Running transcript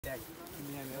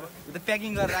त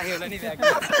प्याकिङ गरेर राख्यो होला नि ब्याग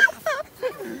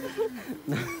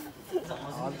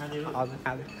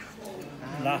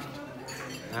लास्ट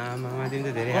आमामा तिमी त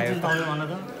धेरै आयो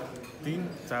 3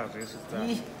 4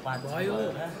 5 भयो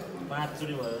 5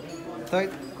 चुरी भयो तै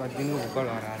कति दिनको भुक्कल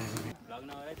हराएर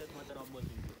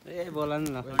ए बोला नि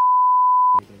ल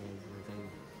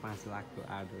 5 लाखको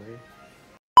आड हो है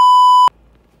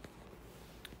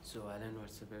so hello and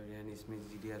WhatsApp everyone it's me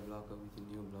GDR blog with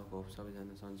new blog hope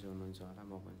सबैजना सन्चै हुनुहुन्छ होला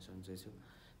म पनि सन्चै छु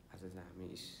आज चाहिँ हामी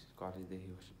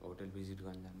कलेजदेखि होटल भिजिट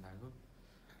गर्न जानु लाग्यो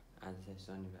आज चाहिँ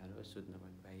शनिबार हो सुत्न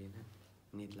पनि पाइएन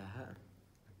निद लाग्यो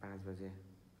 5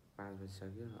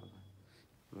 बजिसक्यो अब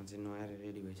म चाहिँ नुहाएर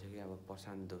रेडी भइसकेँ अब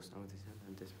प्रशान्त दोस्त आउँदैछ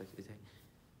अनि त्यसपछि चाहिँ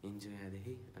हिँड्छु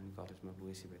यहाँदेखि अनि कलेजमा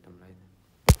पुगेपछि भेटौँला है त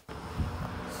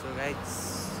सो गाइज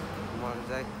म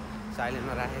चाहिँ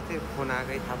साइलेन्टमा राखेको थिएँ फोन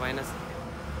आएकै थाहा पाएन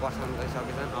प्रशान्त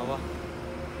गइसकेछन् अब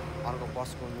अर्को बस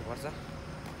कुर्नुपर्छ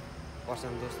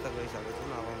प्रशान्त दोस्त त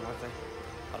गइसकेछन् अब म चाहिँ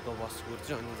अर्को बस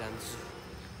कुर्छु अनि जान्छु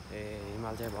ए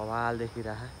हिमाल चाहिँ भवाल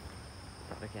देखिरह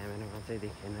तर क्यामेरामा चाहिँ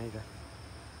देखेन है त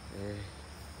ए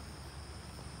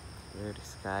रेड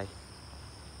स्काई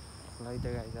ल त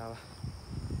गाइज अब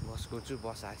बस कुर्छु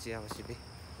बस आएपछि अब सिधै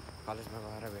कलेजमा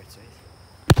गएर भेट्छु है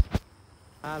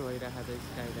हाल भइरहेको छ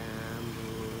स्काई राम्रो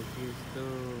त्यस्तो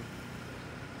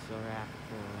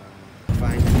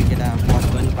फाइनली केटा बस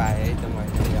पनि पाएँ है त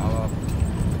मैले अब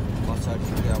बस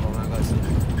चढिसक्यो अब उहाँ गर्छु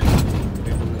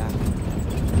भेटौँला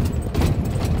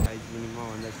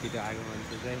मभन्दा छिटो आएको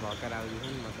मान्छे चाहिँ भर्खर आउँदैछ नि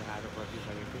म चाहिँ आएर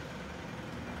पर्खिसकेको थिएँ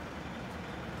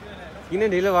किन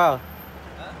ढिलो भयो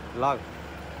भ्लग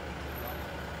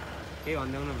केही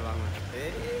भनिदेऊ न भ्लगमा ए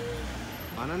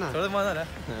भन न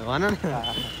भन न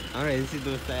हाम्रो हेल्सी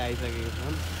दोस्त चाहिँ आइसकेको छ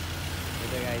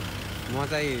यता गाई म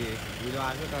चाहिँ ढिलो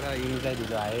आएको तर यिनी चाहिँ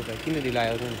ढिलो आयो त किन ढिलो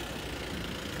आयो त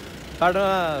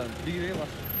बाटोमा बिग्रियो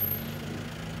बस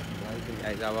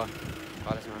गाई अब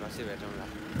कलेजमा बसी भेटौँला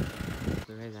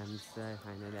गाई जान्छ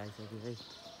फाइनली आइसक्यो है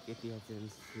केटी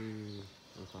एचएमसी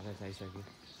कलेज आइसक्यो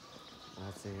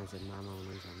आज चाहिँ यहाँ चाहिँ मामा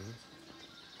हुनुहुन्छ भने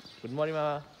गुड मर्निङ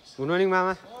मामा गुड मर्निङ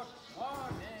मामा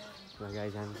गाई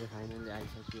जान्छ फाइनली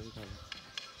आइसक्यो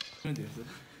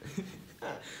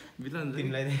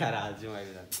तिमीलाई देखाएर हाल्छु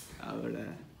मैले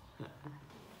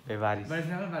ए बारिस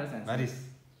बारिस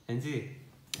हेन्सी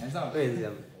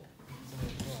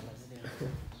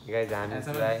गाई जानु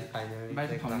फाइनली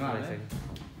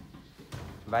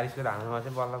बारिसको हाल्नुमा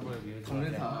चाहिँ बल्ल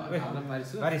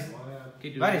बारिस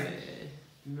बारिस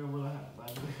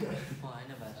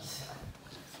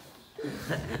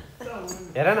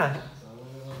हेर न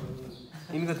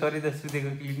यिनको छोरी त सुतेको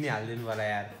क्लिप नि हालिदिनु पर्ला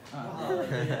यार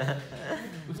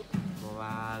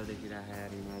मोबाइल देखिरहेको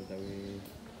यार हिमाल तपाईँ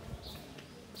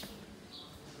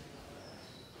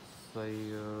सही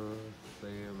हो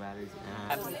बारिस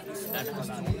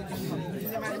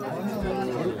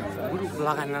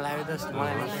लगाउन लाग्यो त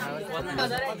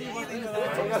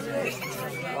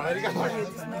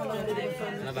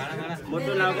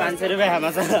मोटो लाउ 500 रुपियाँ खामा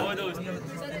छ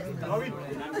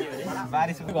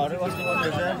बारिस घरै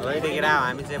बस्नुपर्छ भइदेखि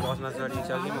हामी चाहिँ बसमा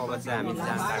चढिसक्यौँ अब चाहिँ हामी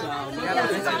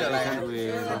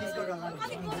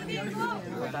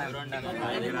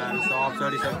सब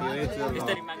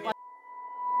चढिसक्यो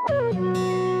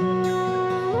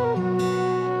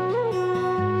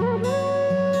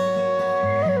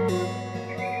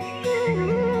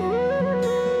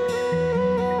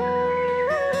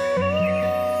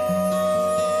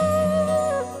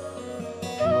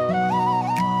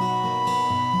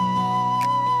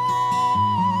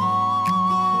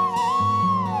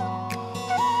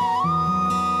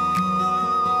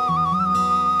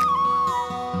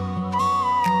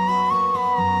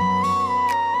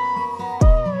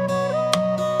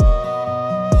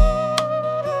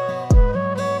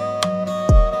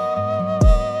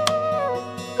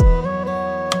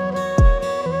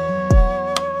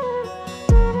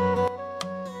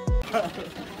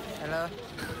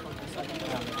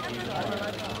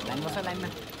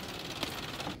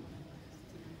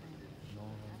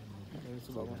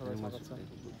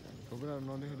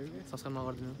सब्सक्राइब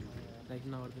नगरिदिनु लाइक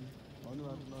नगरिदिनु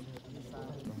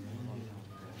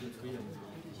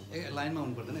ए लाइनमा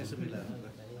हुनु पर्दैन यसो मिलाएर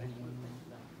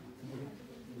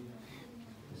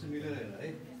है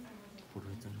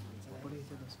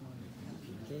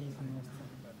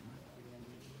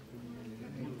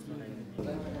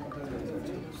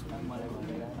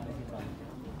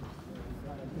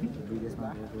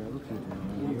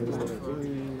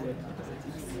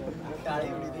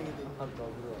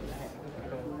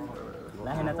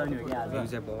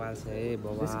बवाल छ है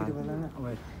बवाल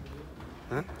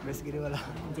बेसगिरीवाला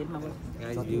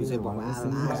गाइस भ्यू चाहिँ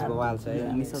बवाल छ है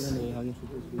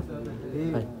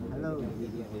हेलो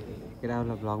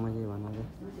केटाहरुलाई भ्लगमा के भन्नु छ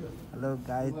hello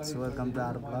guys welcome to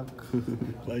our blog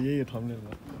यही थम्बनेल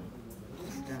हो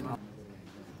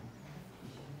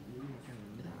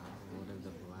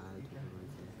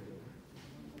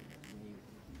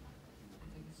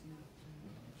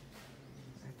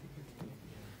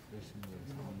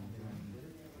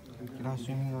केटा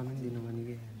स्विमिङ गर्न दिनु भने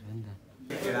के हो नि त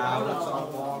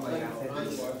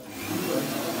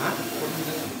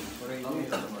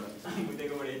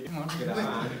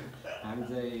हामी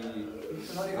चाहिँ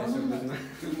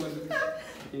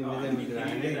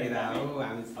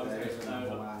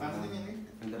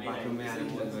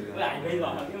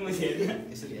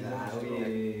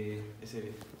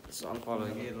सलफल हो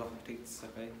कि ल ठिक छ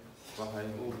खै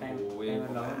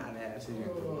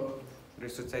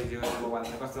रेसो चाहियो मोबाइल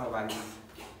चाहिँ कस्तो बारी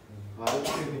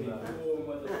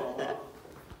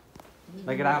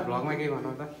केटा भ्लगमा केही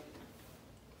भनौँ त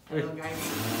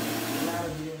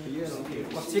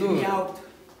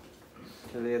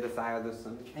त सागा जस्तो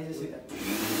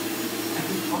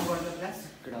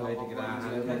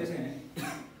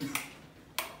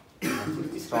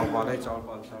चलपलै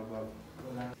चलपल चलपल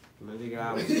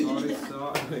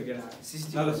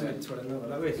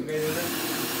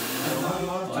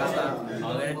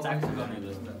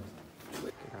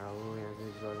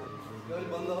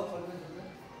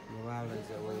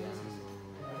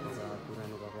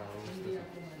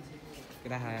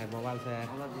मोबाइल छ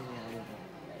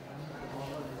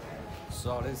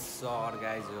सर सर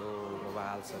गाइज हो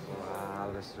मोबाइल छ मोबाइल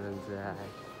रेस्टुरेन्ट चाहिँ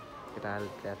केटाहरू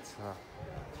क्याच छ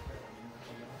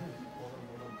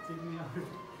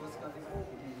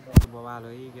मोबाइल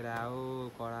है केटा हो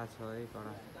कडा छ है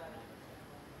कडा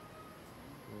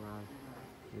मोबाइल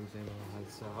यो चाहिँ मोबाइल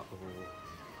छ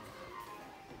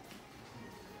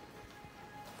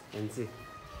एनसी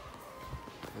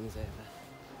हामी चाहिँ यता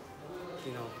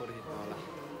किन परिहिँड्नु होला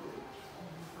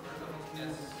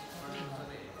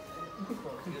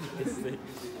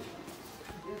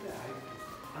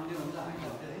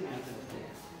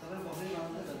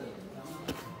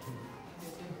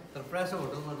तर प्रायः जस्तो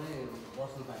होटलमा चाहिँ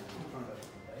बस्नु पाइन्छ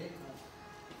है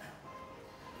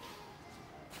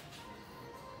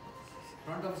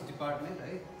फ्रन्ट अफिस डिपार्टमेन्ट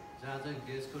है जहाँ चाहिँ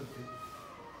गेस्टको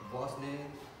बस्ने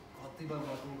कतिमा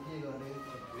बस्ने के गर्ने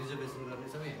रिजर्भेसन गर्ने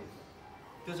सबै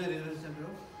त्यो चाहिँ रिजर्भेसन सेन्टर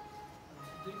हो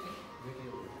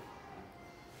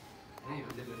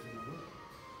रिजर्भेसनहरू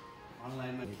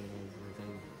अनलाइनमा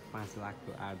 5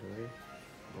 लाखको आर्ट हो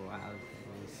है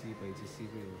सिप है चाहिँ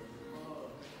सिपै हो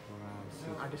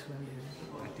आर्टिस्टको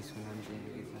नाम चाहिँ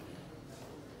के छ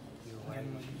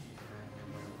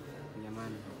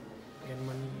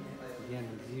यमान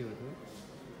ज्ञानजी हो त्यो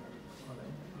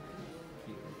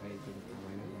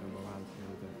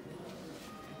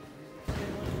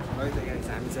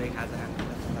हामी चाहिँ खाजा खानु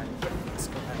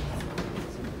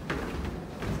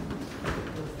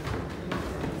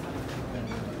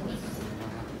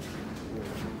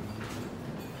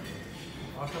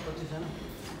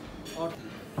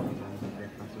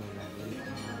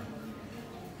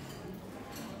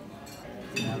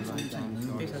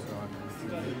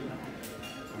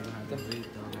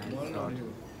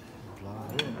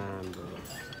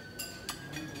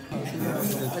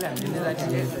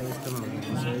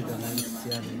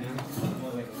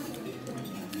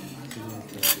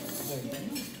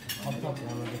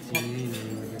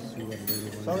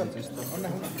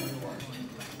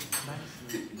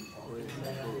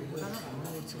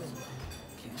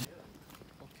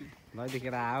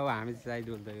देखेर आओ हामी चाहिँ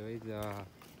डुल्दै हो है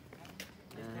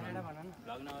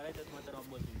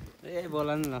ए बोल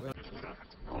न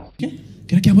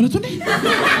क्या बोला तूने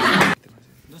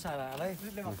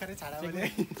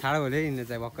छाडा भोलि हिँड्ने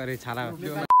चाहिँ भर्खरै छाडा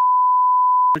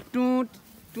टुट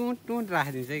टुट टुट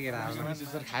राखिदिन्छ है केरा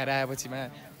खाएर आएपछिमा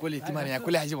कसले तिमीहरू यहाँ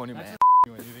कसले आइज भन्यो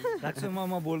राख्छु म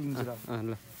बोलिदिन्छु र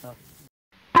ल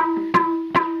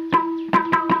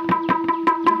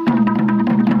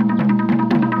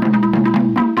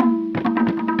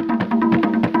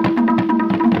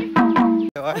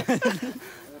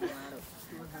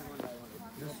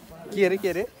के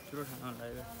अरे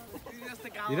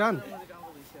हिरन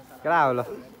केटा हो ल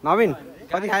नवीन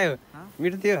कति खायो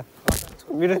मिठो थियो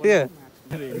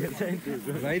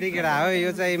गइदिए केटा हो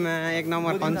यो चाहिँ एक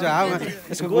नम्बर कन्चो हो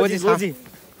यसको गोजी छ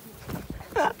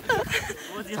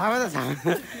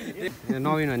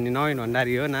नवीन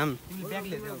भण्डारी हो नाम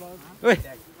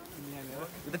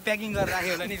प्याकिङ गरेर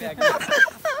राख्यो होला नि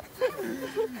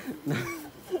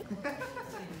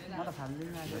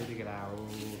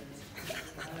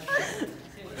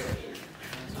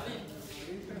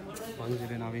भन्छु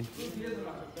नवीन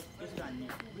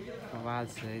आवाज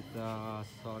सहित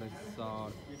सर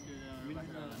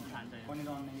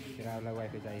केरालाई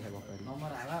वाइफाई चाहिएको भर्खर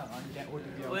नम्बर हाल अनि त्यहाँ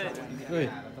ओटिपी आउँछ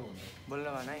बोल्न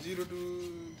भन है 0202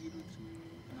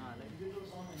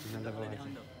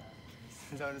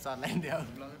 सरलाई दियो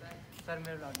सर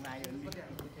मेरो भ्लगमा आयो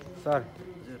सर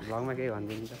भ्लगमा केही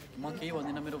भन्दिनु त म केही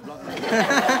भन्दिनँ मेरो भ्लग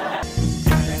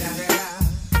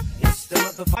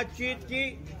बातचीत की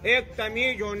एक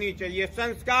तमीज होनी चाहिए।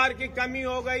 संस्कार की कमी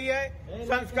हो गई है,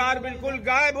 संस्कार बिल्कुल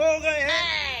गायब हो गए हैं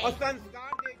और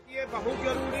संस्कार देखिए बहुत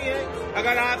जरूरी है।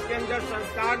 अगर आपके अंदर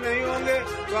संस्कार नहीं होंगे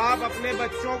तो आप अपने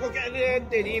बच्चों को कह रहे हैं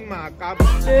तेरी माँ का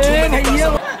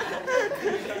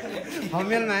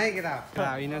हमेल में है केटा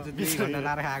होइन चाहिँ 2 घण्टा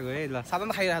लाएर खाएको है ल साधन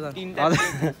खाइरहेको छ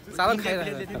साधन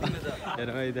खाइरहेको हेर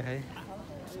है देखाइ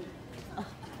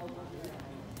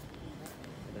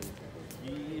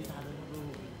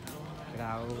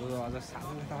अझ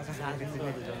साधन त अझ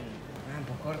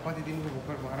भर्खर कति दिनको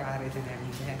भर्खर भएर आएर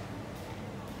चाहिँ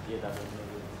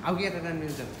अब के त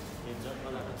जान्दिन्छ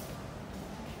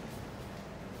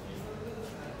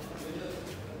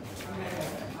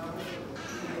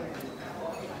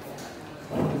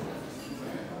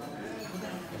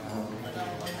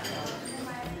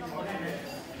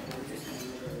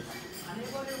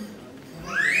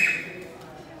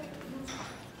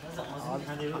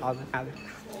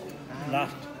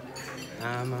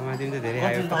मामा तिमी त धेरै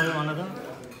आयो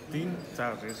 3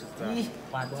 4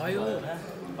 5 भयो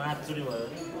 5 चोरी भयो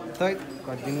तै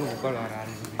कति दिनको भर्खर भएर आएर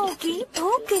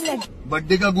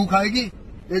बर्थडे का गू खाएगी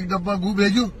एक डब्बा गू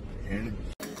भेजू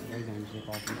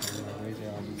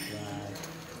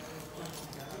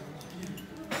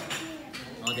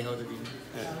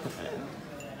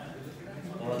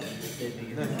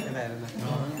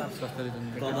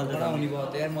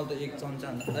यार मैले त 1 चम्चा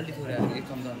अलि थोरै हाल्यो 1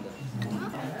 चम्चा अन्त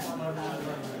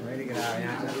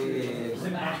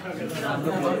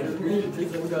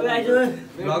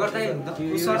ब्लगर चाहिँ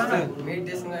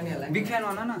मेडिटेसन गर्ने होला बिग फ्यान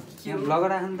भन न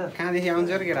ब्लगर आछ नि त कहाँदेखि आउँछ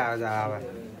र केटा आउँछ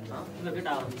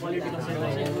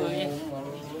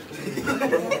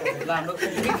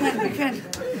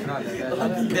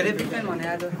अब धेरै बिग फ्यान भने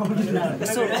आज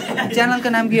यसो च्यानलको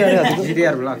नाम के अरे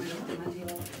GDR ब्लग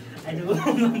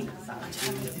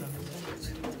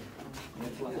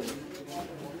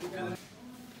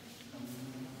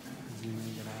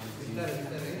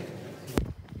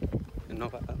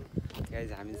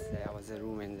गाइज हामी चाहिँ अब चाहिँ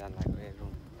रुम हेर्न जानु लाग्यो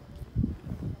रुम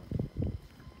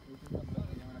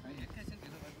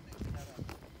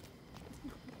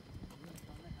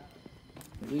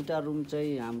दुईटा रुम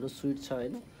चाहिँ हाम्रो स्विट छ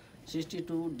हैन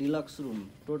 62 डिलक्स रुम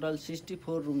टोटल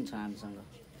 64 रुम छ हामीसँग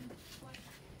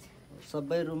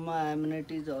सबै रुममा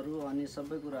एमिनिटिजहरु अनि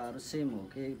सबै कुराहरु सेम हो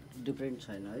केही डिफरेन्ट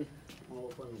छैन है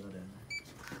ओपन गरे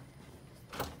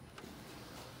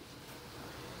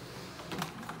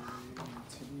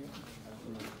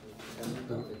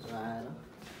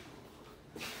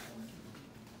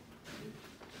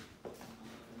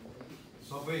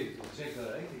सबै चेक गर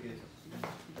है के छ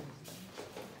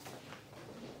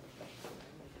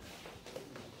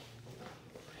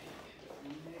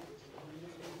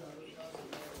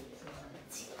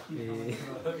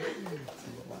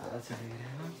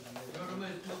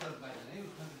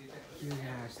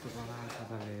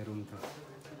रुम त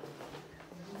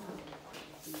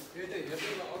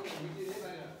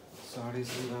सरी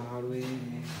सुनाहरू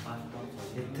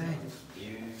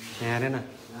हेर न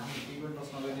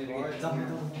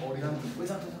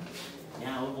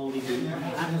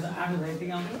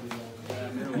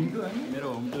मेरो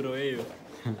होम टुर हो यो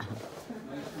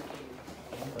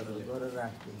गरेर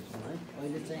राख्दिन्छौँ है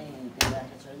अहिले चाहिँ त्यो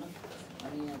राखेको छैन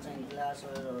अनि यहाँ चाहिँ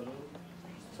ग्लासहरू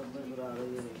सबै कुराहरू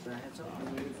यो राखेको छ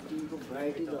अनि टीको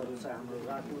भेराइटिजहरू छ हाम्रो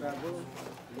रातुराको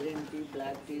ग्रिन टी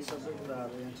ब्ल्याक टी सबै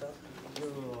कुराहरू यहाँ छ यो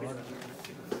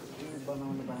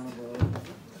बनाउनु पाउनुभयो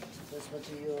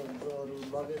त्यसपछि यो ब्रोहरू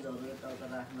लगेजहरू यताउता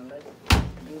राख्नलाई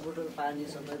 2 बोतल पानी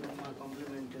सबै रुममा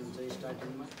कम्प्लिमेन्ट्री हुन्छ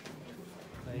स्टार्टिङमा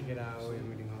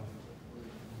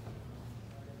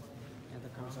यहाँ त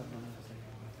खाना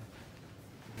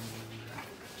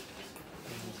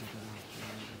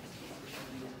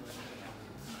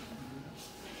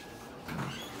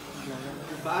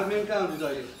बारमेन कहाँ हुनुहुन्छ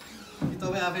अहिले कि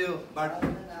तपाईँ आफै हो बाट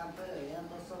यहाँ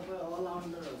त सबै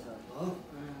अलराउन्डर हो सर हो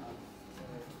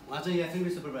उहाँ चाहिँ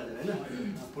एफएमबी सुपरभाइजर होइन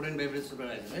फुड एन्ड बेभरेज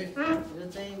सुपरभाइजर है यो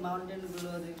चाहिँ माउन्टेन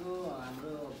ग्लोरीको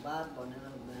हाम्रो बार भनेर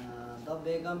द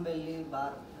बेगम बेली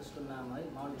बार त्यसको नाम है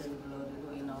माउन्टेन ग्लोरीको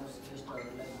इन हाउस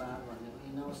गेस्टहरूलाई बार भनेको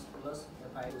इन हाउस प्लस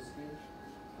एफआई उसकी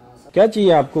क्या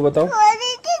चाहिए आपको बताओ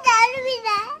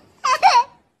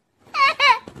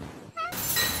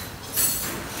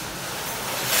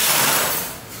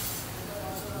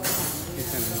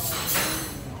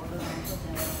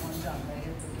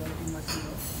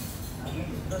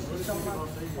र सिस्टममा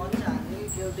पनि हामी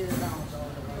एउटै आउँछ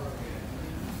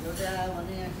एउटै आयो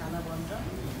भने यहाँ खाना बन्छ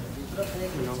भित्र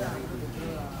ब्रेक हुन्छ हाम्रो भित्र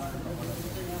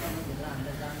यहाँभित्र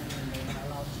हामीले जानु मिल्दैन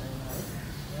अलाउड छैन है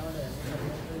यहाँबाट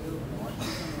हेर्नु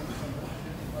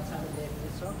पछाडि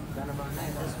देख्दैछ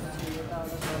त्यसपछि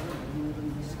यताबाट सबै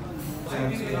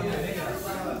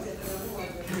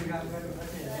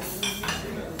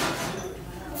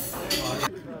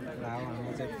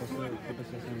हाम्रो चाहिँ फोटो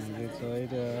सेसन हुँदैछ है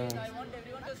र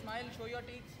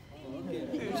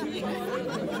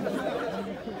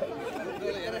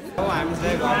हामी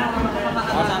चाहिँ घर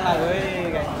जान लाग्यो है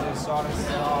सर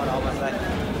अब चाहिँ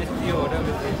यति होटल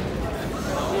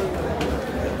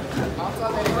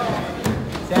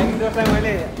स्यागी दोस्त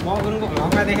मैले मगुरुङको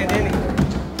भ्लगमा देखेको थिएँ नि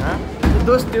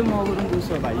दोस्त त्यो म गुरुङ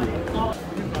उसो भाइ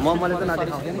मैले त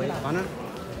नदेखाउँथेँ नि भन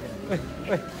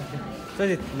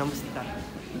सजित नमस्कार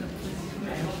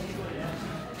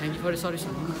थ्याङ्क यू फर सर्भिस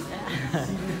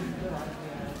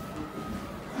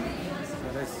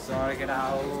सकेर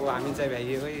आऊ हामी चाहिँ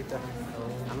भ्याइएको है त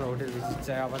हाम्रो होटल भिजिट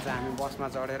चाहिँ अब चाहिँ हामी बसमा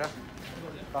चढेर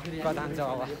टक्क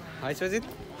जान्छौँ अब है सजित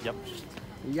यप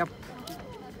यप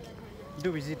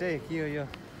टु भिजिट है के हो यो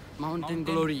mountain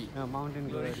glory mountain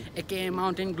glory A K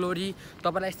mountain glory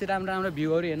तपाईँलाई यस्तो राम्रो राम्रो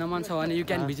भ्यूहरू हेर्न मन छ भने you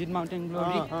can visit mountain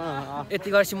glory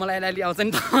यति गरेपछि मलाई अहिले आउँछ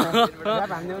नि त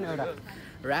एउटा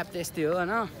ऱ्याप त यस्तै हो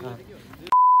होइन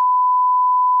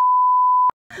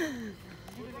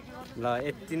ल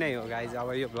यति नै हो गाइज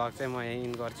अब यो भ्लग चाहिँ म यहीँ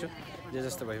इन गर्छु जे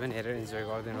जस्तो भए पनि हेरेर इन्जोय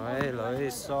गरिदिनु है ल है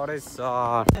सरै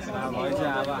सर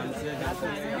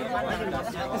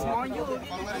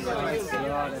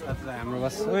हाम्रो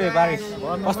बस ओए बारिस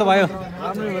कस्तो भयो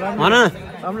भन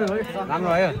राम्रो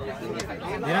भयो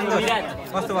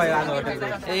कस्तो भयो आज होटल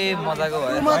ए मजाको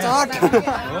भयो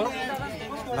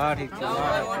ल ठिक छ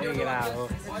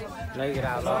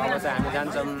लैगिरा हो अब चाहिँ हामी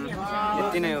जान्छौँ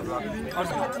यति नै हो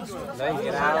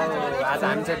लैगिरा हो आज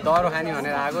हामी चाहिँ दह्रो खाने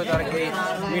भनेर आएको तर केही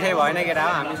मिठाई भएन केटा हो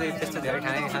हामी चाहिँ त्यस्तो धेरै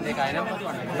खाँदै खाएनौँ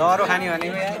दह्रो खाने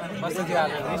भनेको कस्तो थियो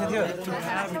मिठो थियो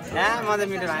म चाहिँ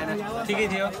मिठो लागेन ठिकै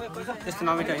थियो त्यस्तो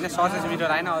नमिठो होइन ससेज मिठो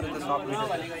लागेन अरू त सब मिठो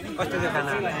कस्तो थियो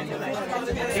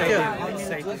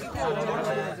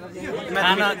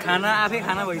खाना खाना आफै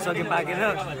खाना भइसक्यो पाकेर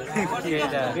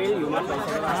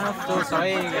हाम्रो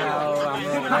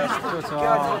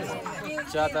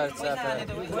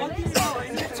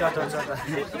चटर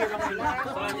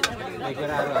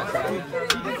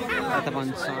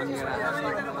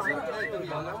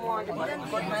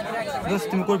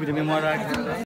तिमी कोही भिडियोमा